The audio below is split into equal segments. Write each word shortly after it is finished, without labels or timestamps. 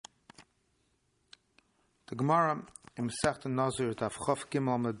The Gemara in Masechta Nazir Daf Chof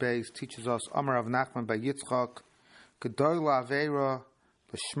Gimel Amud Beis teaches us Amar Rav Nachman by Yitzchak Gedoy Aveira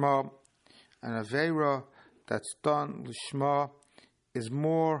L'Shma, an Aveira that's done L'Shma is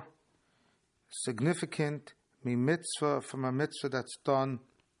more significant mitzvah from a mitzvah that's done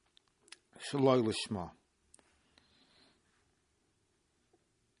Shaloi L'Shma.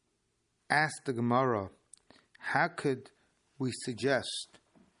 Ask the Gemara, how could we suggest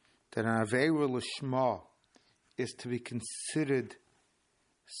that an Aveira L'Shma is to be considered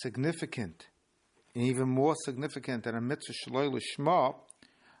significant, and even more significant than a mitzvah Shaloi L'Shma?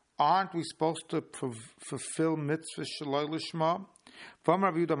 Aren't we supposed to fulfill mitzvah Shaloi L'Shma? From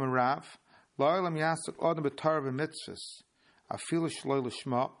Rav Yehuda Merav, Lo'olam Yasek Odom B'Torah V'Mitzvahs, Afilu Shaloi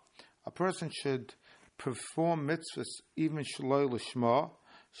L'Shma. A person should perform mitzvahs even Shaloi L'Shma,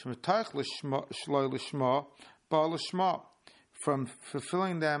 Shemataych Shaloi L'Shma, Ba'al L'Shma. From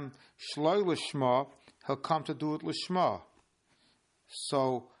fulfilling them Shaloi L'Shma, he'll come to do it L'Shma.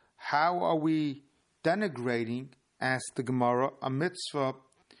 So how are we denigrating, asked the Gemara, a mitzvah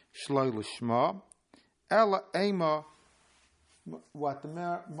Shaloi L'Shma? Ela Ema, what the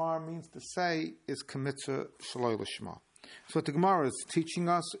Gemara means to say is K'mitzvah Shaloi L'Shma. So what the Gemara is teaching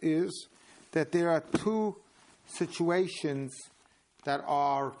us is that there are two situations that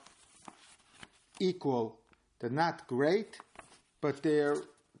are equal. They're not great, but they're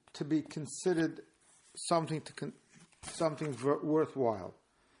to be considered something worthwhile.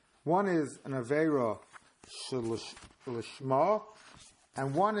 One is an Aveira L'Shma,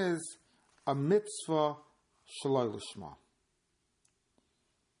 and one is a mitzvah Shaloi L'Shma.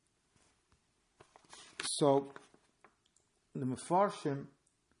 So the Mefarshim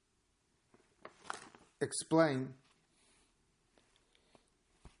explain,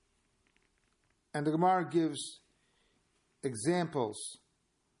 and the Gemara gives examples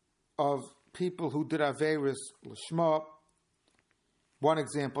of people who did Aveiros L'Shma. One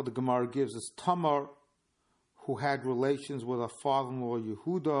example the Gemara gives is Tamar, who had relations with her father-in-law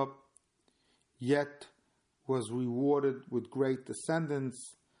Yehuda, yet was rewarded with great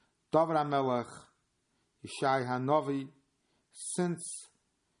descendants. David HaMelech, Yishai HaNavi, since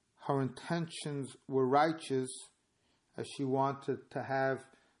her intentions were righteous, as she wanted to have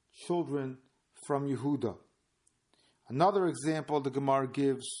children from Yehuda. Another example the Gemara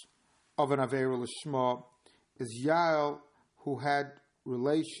gives of an Aveira L'Shma is Yael, who had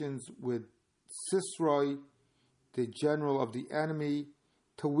relations with Sisroi, the general of the enemy,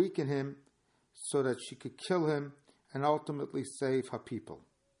 to weaken him so that she could kill him and ultimately save her people.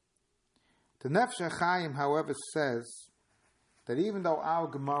 The Nefesh HaChaim, however, says that even though our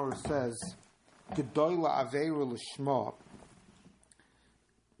Gemara says Gedola Aveira L'Shma,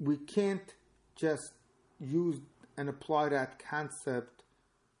 we can't just use and apply that concept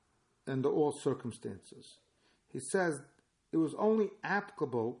under all circumstances. He says it was only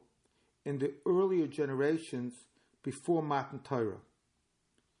applicable in the earlier generations before Matan Torah.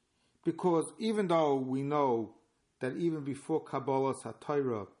 Because even though we know that even before Kabbalas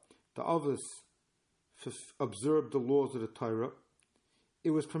HaTorah, the others observed the laws of the Torah, it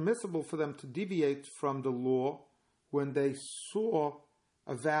was permissible for them to deviate from the law when they saw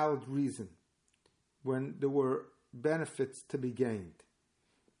a valid reason, when there were benefits to be gained,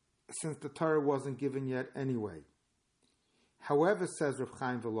 since the Torah wasn't given yet anyway. However, says Reb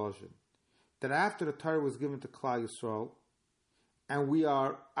Chaim Volozhin, that after the Torah was given to Klal Yisrael, and we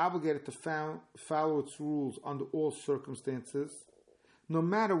are obligated to follow its rules under all circumstances, no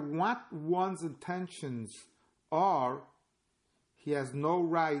matter what one's intentions are, he has no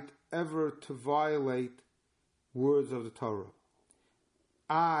right ever to violate words of the Torah.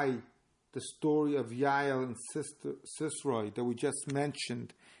 The story of Yael and Sisroi that we just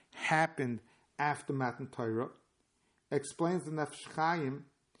mentioned happened after Matan Torah, explains the Nefesh Chaim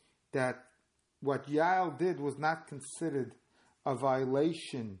that what Yael did was not considered a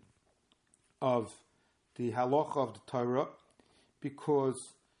violation of the halacha of the Torah,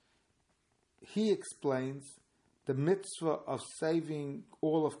 because he explains the mitzvah of saving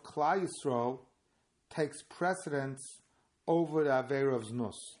all of Klal Yisrael takes precedence over the Aveira of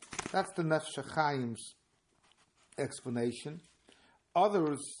Znus. That's the Nefesh HaChaim's explanation.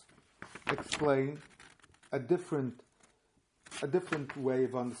 Others explain a different way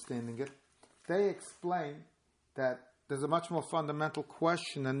of understanding it. They explain that there's a much more fundamental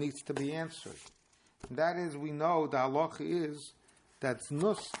question that needs to be answered. And that is, we know the halacha is that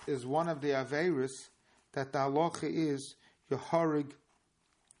Znus is one of the Aveiros, that the halacha is Yehorig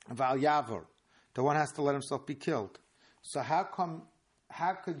Val Yavar. The one has to let himself be killed. So how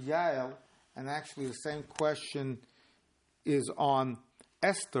could Yael, and actually the same question is on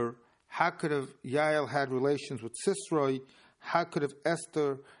Esther, How could have Yael had relations with Sisroi? How could have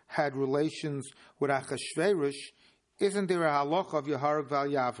Esther had relations with Achashverosh? Isn't there a halacha of Yehareg Val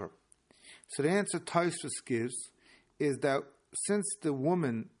Yaver? So the answer Tosfos gives is that since the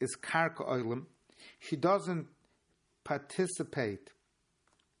woman is Karka Olam, she doesn't participate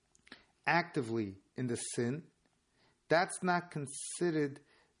actively in the sin. That's not considered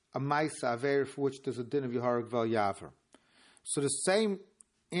a Maisa Aver for which there's a din of Yehareg Val Yaver. So the same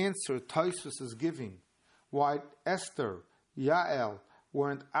answer Tosfos is giving why Esther, Yael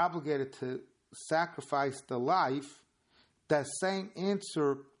weren't obligated to sacrifice the life, that same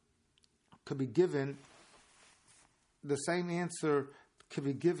answer could be given. The same answer could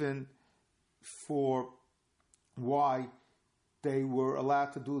be given for why they were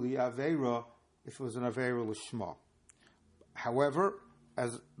allowed to do the Aveira if it was an Aveira Lishma. However,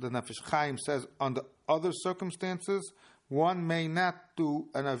 as the Nefesh Chaim says, under other circumstances, one may not do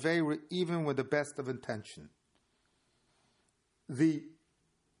an Aveira even with the best of intention. The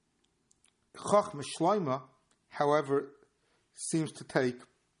Chachma Shloima, however, seems to take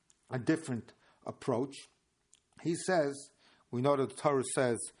a different approach. He says, we know that the Torah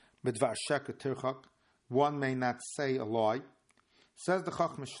says, Midvar Sheker Tirchak, one may not say a lie. Says the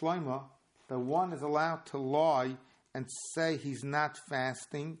Chachma Shloima that one is allowed to lie and say he's not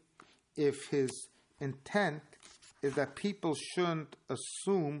fasting if his intent is that people shouldn't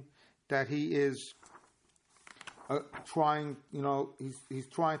assume that he is trying, he's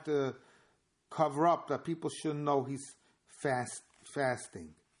trying to cover up, that people shouldn't know he's fasting.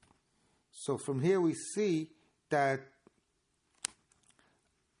 So from here we see that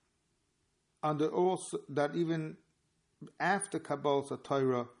that even after Kabbalah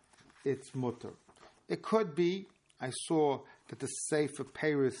Torah, it's mutter. It could be, I saw that the Sefer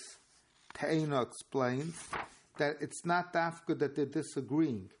Paris Te'ena explains that it's not dafka that they're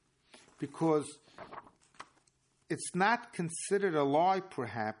disagreeing, because it's not considered a lie,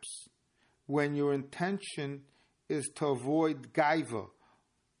 perhaps, when your intention is to avoid gaiva,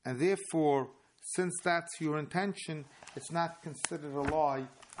 and therefore, since that's your intention, it's not considered a lie,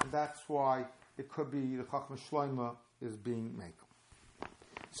 and that's why it could be the Chachma Shloima is being made.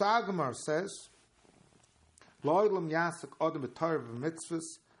 So Agamar says, Lo'ilam yasik odem b'torah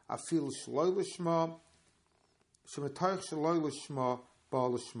b'mitzvahs afil shloi l'shma shemetoich shloi l'shma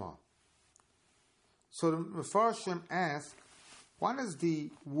ba'al l'shma. So the Mefarshim ask, what is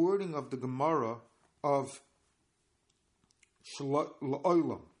the wording of the Gemara of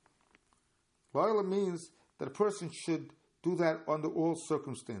Lo'ilam? Lo'ilam means that a person should do that under all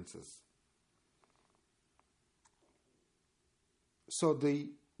circumstances. So the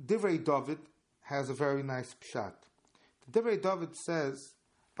Divrei David has a very nice pshat. The Divrei David says,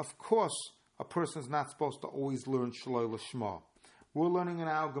 of course, a person is not supposed to always learn Shloi L'Shma. We're learning in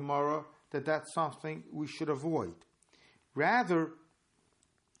our Gemara that that's something we should avoid. Rather,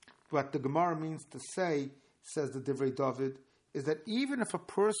 what the Gemara means to say, says the Divrei David, is that even if a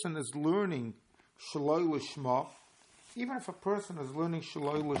person is learning Shloi L'Shma, even if a person is learning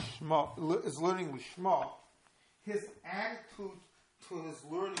Shloi L'Shma, is learning L'Shma, his attitude to his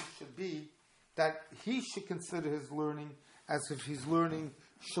learning should be that he should consider his learning as if he's learning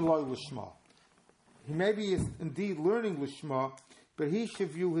Shloi L'Shma. He maybe is indeed learning L'Shma, but he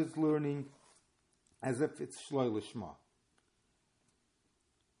should view his learning as if it's Shloi L'Shma.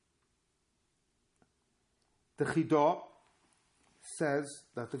 The Chidah says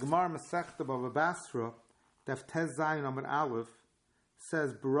that the Gemara Masechta Bava Basra, Daf Tez Zayin Amud Aleph,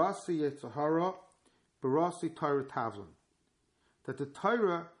 says Barasi Yetzirah, Barasi Torah Tavlin, that the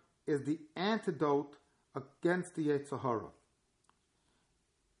Torah is the antidote against the Yetzirah,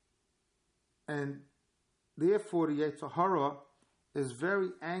 and therefore the Yetzirah is very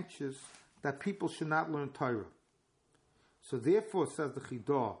anxious that people should not learn Torah. So therefore, says the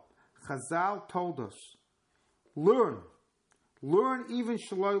Chidah, Chazal told us, learn even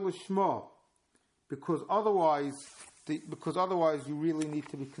Shloi L'Shma, because otherwise you really need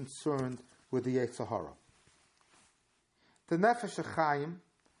to be concerned with the Yetzirah. The Nefesh Chaim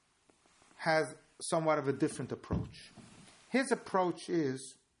has somewhat of a different approach. His approach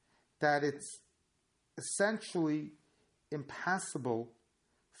is that it's essentially impossible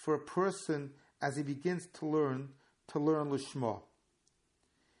for a person, as he begins to learn Lishma.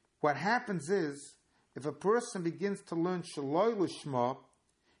 What happens is, if a person begins to learn Shloi L'Shma,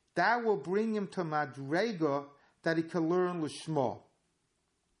 that will bring him to Madrega that he can learn L'Shma.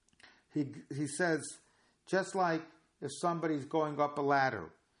 He says, just like if somebody's going up a ladder,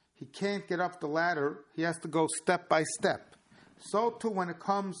 he can't get up the ladder, he has to go step by step. So too when it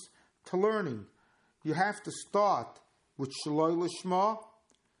comes to learning, you have to start with Shloi L'Shma,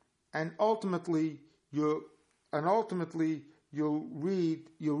 and ultimately you'll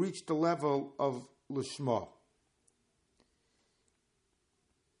reach the level of Lishma.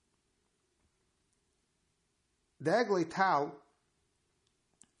 The Eglei Tal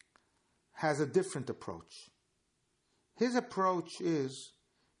has a different approach. His approach is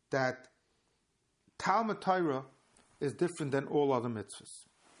that Talmud Torah is different than all other mitzvahs.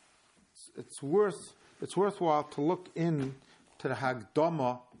 It's worthwhile to look in to the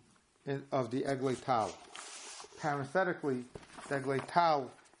Hagdama of the Eglei Tal. Parenthetically, the Eglei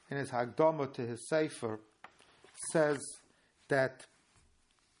Tal in his Hagdama to his Sefer says that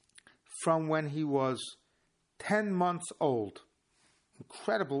from when he was 10 months old,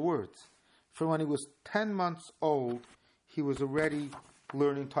 incredible words, from when he was 10 months old, he was already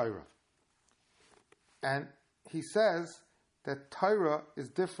learning Torah. And he says that Torah is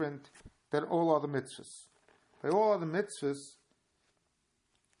different than all other mitzvahs. By all other mitzvahs,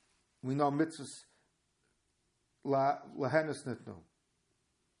 we know mitzvahs lahenes nitnu.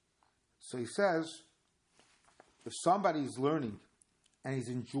 So he says, if somebody is learning and he's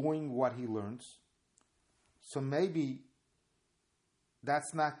enjoying what he learns, so maybe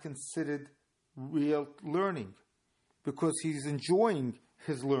that's not considered real learning because he's enjoying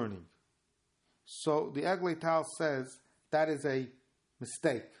his learning. So the Eglei Tal says that is a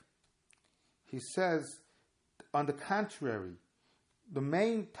mistake. He says, on the contrary, the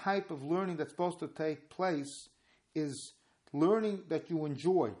main type of learning that's supposed to take place is learning that you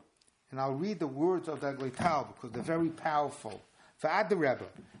enjoy. And I'll read the words of the Eglei Tal because they're very powerful. V'ad the Rebbe,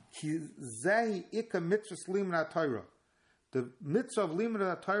 ki zehi ika mitzvahs limud HaTorah. The mitzvah of limud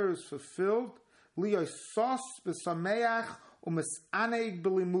HaTorah is fulfilled. Liyosos b'sameach u'mis'aneg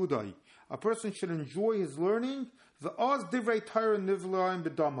b'limudai. A person should enjoy his learning. V'oz divrei Torah nivlaim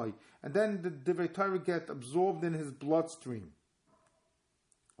b'damai. And then the divrei Torah get absorbed in his bloodstream.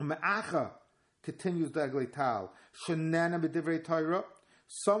 U'me'acha, continues the Eglei Tal, shenana b'divrei Torah.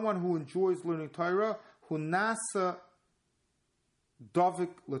 Someone who enjoys learning Torah, who nasa davik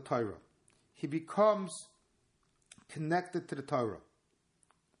l'Torah. He becomes connected to the Torah.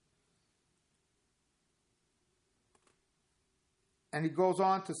 And he goes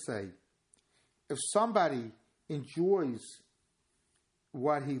on to say, if somebody enjoys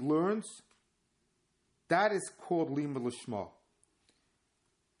what he learns, that is called limud lishma.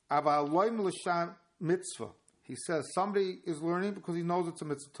 Aval loy l'sham mitzvah. He says somebody is learning because he knows it's a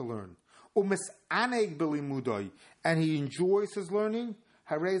mitzvah to learn. U'mis'aneg b'limudai, and he enjoys his learning.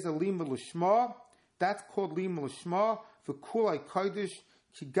 Harei limud lishma. That's called limud lishma. V'kulai kodesh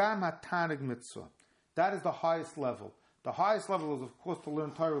kigam hatanig mitzvah. That is the highest level. The highest level is, of course, to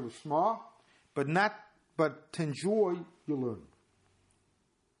learn Torah lishma, but to enjoy your learning.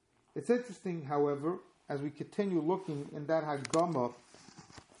 It's interesting, however, as we continue looking in that Hagdama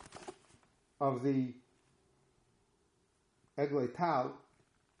of the Eglei Tal,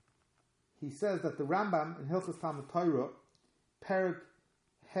 he says that the Rambam in Hilchos Talmud Torah, Perek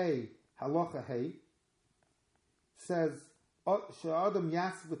Hey, Halacha Hey, says, She'adam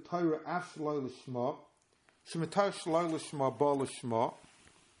yasif v'Torah af shaloi l'shma, she'metar shaloi l'shma ba l'shma.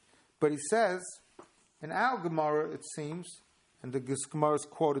 But he says, in our Gemara, it seems, and the Gemara is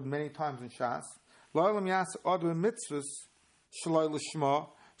quoted many times in Shas, Lo'olam yasif adam mitzvahs shaloi l'shma,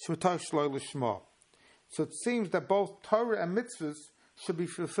 she'metar shaloi l'shma. So it seems that both Torah and mitzvahs should be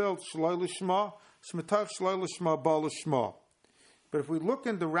fulfilled shaloi l'shma, she'metar shaloi l'shma ba l'shma. But if we look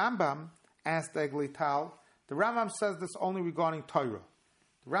in the Rambam, asked Eglei Tal, the Rambam says this only regarding Torah.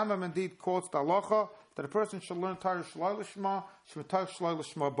 The Rambam indeed quotes the halacha that a person should learn Torah shaloi l'shma, she'metar shaloi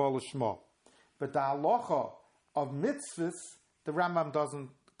l'shma ba l'shma. But the halacha of mitzvahs, the Rambam doesn't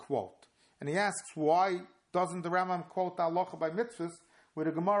quote. And he asks, why doesn't the Rambam quote the halacha by mitzvahs, where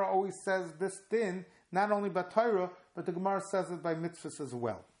the Gemara always says this din, not only by Torah, but the Gemara says it by mitzvahs as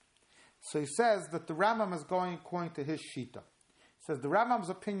well. So he says that the Rambam is going according to his shita. He says the Rambam's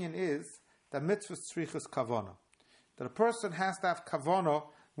opinion is that mitzvahs tzrichas kavana, that a person has to have kavana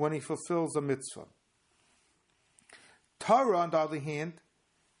when he fulfills a mitzvah. Torah, on the other hand,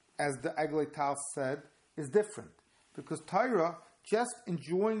 as the Eglei Tal said, is different. Because Torah, just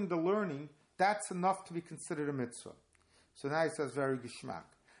enjoying the learning, that's enough to be considered a mitzvah. So now he says very geschmack.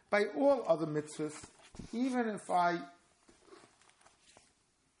 By all other mitzvahs, even if I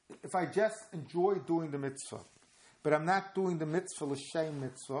just enjoy doing the mitzvah, but I'm not doing the mitzvah l'shem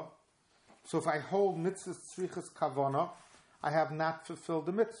mitzvah, so if I hold mitzvahs tzrichas kavana, I have not fulfilled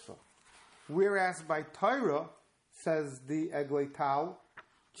the mitzvah. Whereas by Torah, says the Eglei Tal,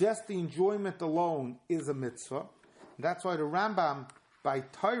 just the enjoyment alone is a mitzvah. That's why the Rambam by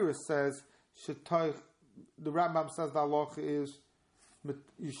Torah says, the Rambam says the halacha is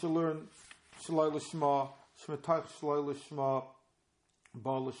You should learn Shaloi Lishma, Shmetoich Shaloi Lishma, Ba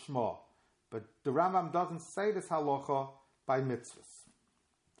Lishma. But the Rambam doesn't say this halacha by mitzvahs.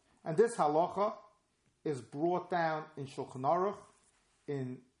 And this halacha is brought down in Shulchan Aruch,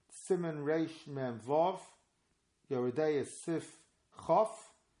 in Siman Reish Mem Vav, Yeridei Sif Chof,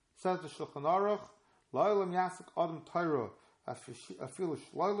 says the Shulchan Aruch, La'olam Yasik Adam Torah Afilu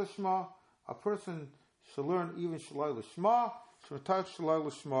Shaloi Lishma, a person should learn even Shaloi Lishma, Shmetoich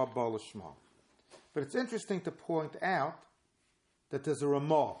Shaloi Lishma, Ba Lishma. But it's interesting to point out that there's a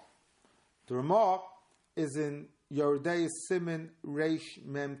Ramah. The Ramah is in Yeridei Siman Reish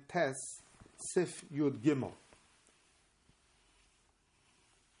Mem Tes Sif Yud Gimel.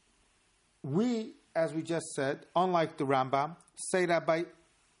 We, as we just said, unlike the Rambam, say that by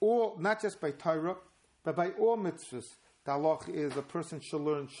all, not just by Torah, but by all mitzvahs, the halach is a person should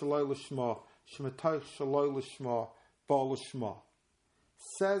learn Shaloi Lishma, Shmetoich Shaloi Lishma, Ba Lishma.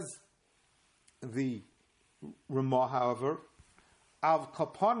 Says the Ramah, however, Av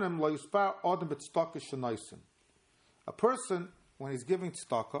kapanim lo yispar adam b'tzedakah shenoisen. A person, when he's giving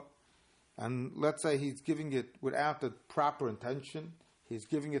tzedakah, and let's say he's giving it without the proper intention, he's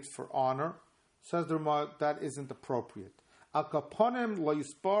giving it for honor, says the Ramah, that isn't appropriate. Al kapanim lo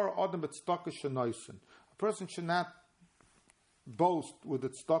yispar adam b'tzedakah shenoisen. A person should not boast with the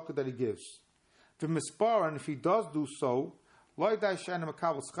tzedakah that he gives. V'mispar, and if he does do so, lo yidai she'enu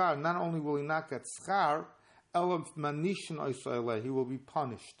mekabel schar, not only will he not get schar, he will be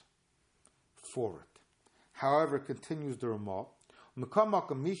punished for it. However, continues the Ramah,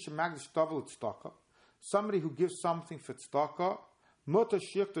 somebody who gives something for tzedakah,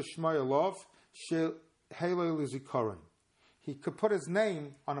 he could put his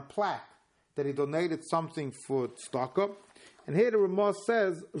name on a plaque that he donated something for tzedakah, and here the Ramah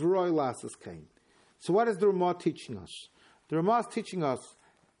says, V'roi lasses came. So what is the Ramah teaching us? The Ramah is teaching us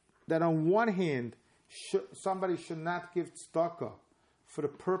that on one hand, somebody should not give tzedakah for the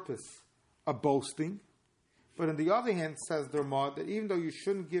purpose of boasting. But on the other hand, says the Ramah, that even though you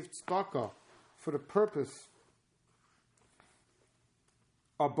shouldn't give tzedakah for the purpose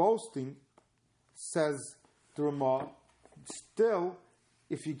of boasting, says the Ramah, still,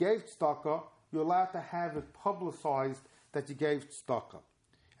 if you gave tzedakah, you're allowed to have it publicized that you gave tzedakah.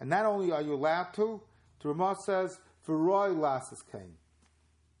 And not only are you allowed to, the Ramah says, V'roi lasses came.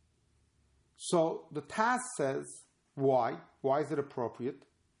 So the Taz says, why? Why is it appropriate?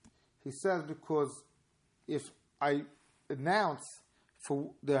 He says, because if I announce,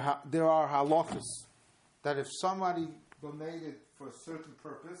 there are halachas, that if somebody donated for a certain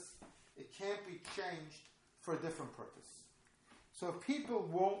purpose, it can't be changed for a different purpose. So if people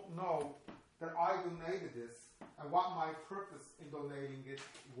won't know that I donated this, and what my purpose in donating it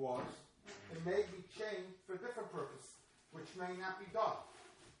was, it may be changed for a different purpose, which may not be done.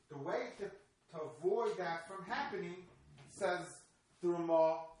 The way to avoid that from happening, says the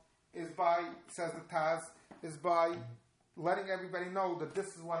Ramah, says the Taz, is by letting everybody know that this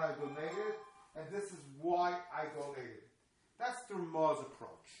is what I donated, and this is why I donated. That's the Ramah's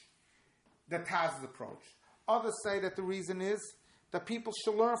approach, the Taz's approach. Others say that the reason is that people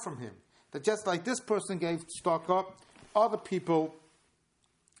should learn from him. That just like this person gave tzedakah, other people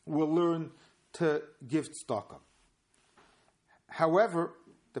will learn to give tzedakah. However,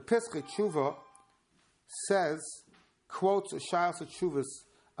 the Pesach Tshuva quotes a Shayas Tshuvas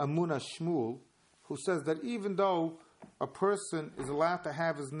Amuna Shmuel, who says that even though a person is allowed to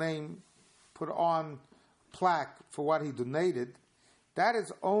have his name put on plaque for what he donated, that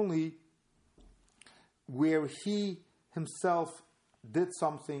is only where he himself did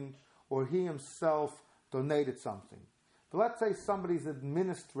something or he himself donated something. But let's say somebody's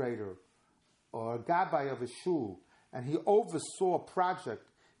administrator or a gabbai of a shul, and he oversaw a project,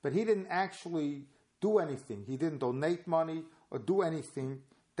 but he didn't actually do anything. He didn't donate money or do anything.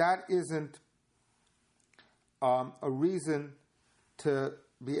 That isn't a reason to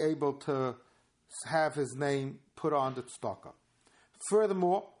be able to have his name put on the tzedakah.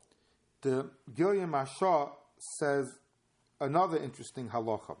 Furthermore, the Gilyon Mashah says another interesting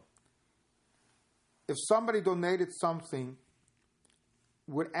halacha. If somebody donated something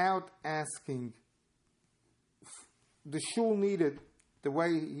without asking, the shul needed, the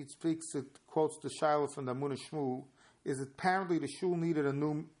way he speaks, it quotes the Shiloh from the Amunah Shmuel, is apparently the shul needed a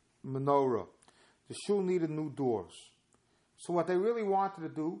new menorah. The shul needed new doors. So what they really wanted to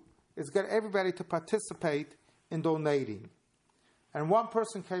do is get everybody to participate in donating. And one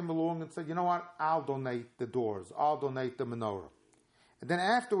person came along and said, you know what, I'll donate the doors. I'll donate the menorah. And then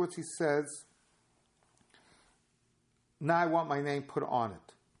afterwards he says, now I want my name put on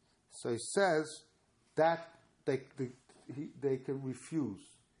it. So he says that they could refuse.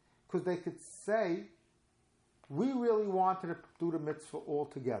 Because they could say, we really wanted to do the mitzvah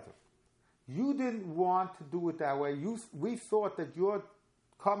altogether. You didn't want to do it that way. We thought that you're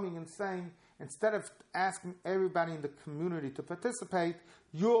coming and saying, instead of asking everybody in the community to participate,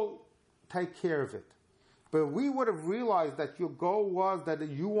 you'll take care of it. But we would have realized that your goal was that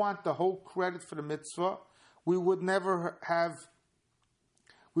you want the whole credit for the mitzvah. We would have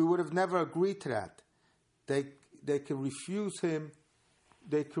never agreed to that. They could refuse him.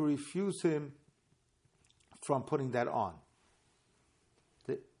 They could refuse him from putting that on.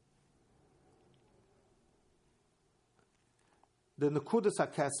 The Nekudas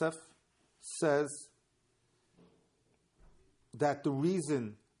HaKesef says that the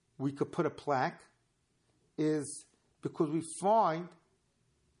reason we could put a plaque is because we find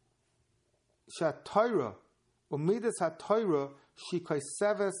Shat-Torah, Umidas HaTorah,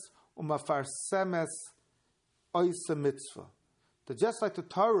 Shikaiseves Umafarsemes Oisa Mitzvah. That just like the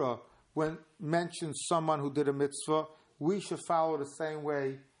Torah, when mentions someone who did a mitzvah, we should follow the same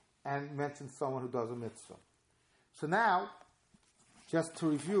way and mention someone who does a mitzvah. So now, just to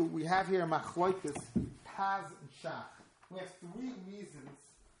review, we have here Machloikis, Taz and Shach. We have three reasons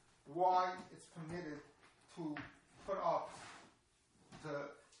why it's permitted to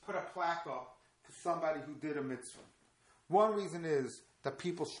put a plaque up to somebody who did a mitzvah. One reason is that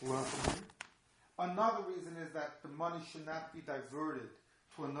people should learn from him. Another reason is that the money should not be diverted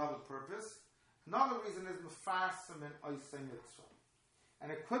to another purpose. Another reason is Mefarsim and Oisei Mitzvah.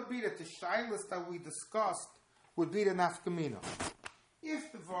 And it could be that the shaylas that we discussed would be the nafkamina.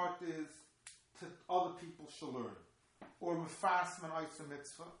 If the vart is to other people should learn, or Mefarsim and Oisei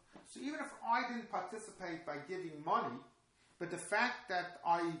Mitzvah, so even if I didn't participate by giving money, but the fact that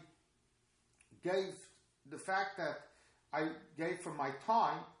I gave from my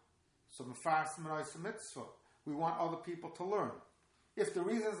time, so Mefarsim and Oisei Mitzvah, we want other people to learn. If the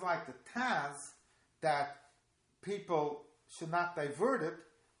reason is like the Taz, that people should not divert it,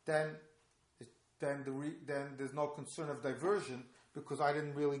 then there's no concern of diversion because I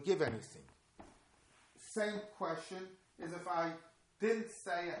didn't really give anything. Same question is if I didn't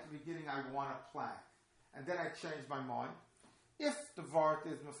say at the beginning I want a plaque, and then I changed my mind. If the vart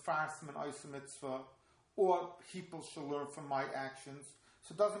is Mefarsim and Oisei Mitzvah, or people should learn from my actions,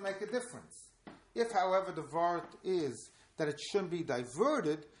 so it doesn't make a difference. If, however, the vart is that it shouldn't be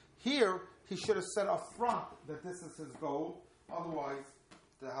diverted, here he should have said up front that this is his goal. Otherwise,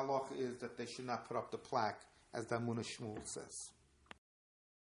 the halacha is that they should not put up the plaque, as the Amunah Shmuel says.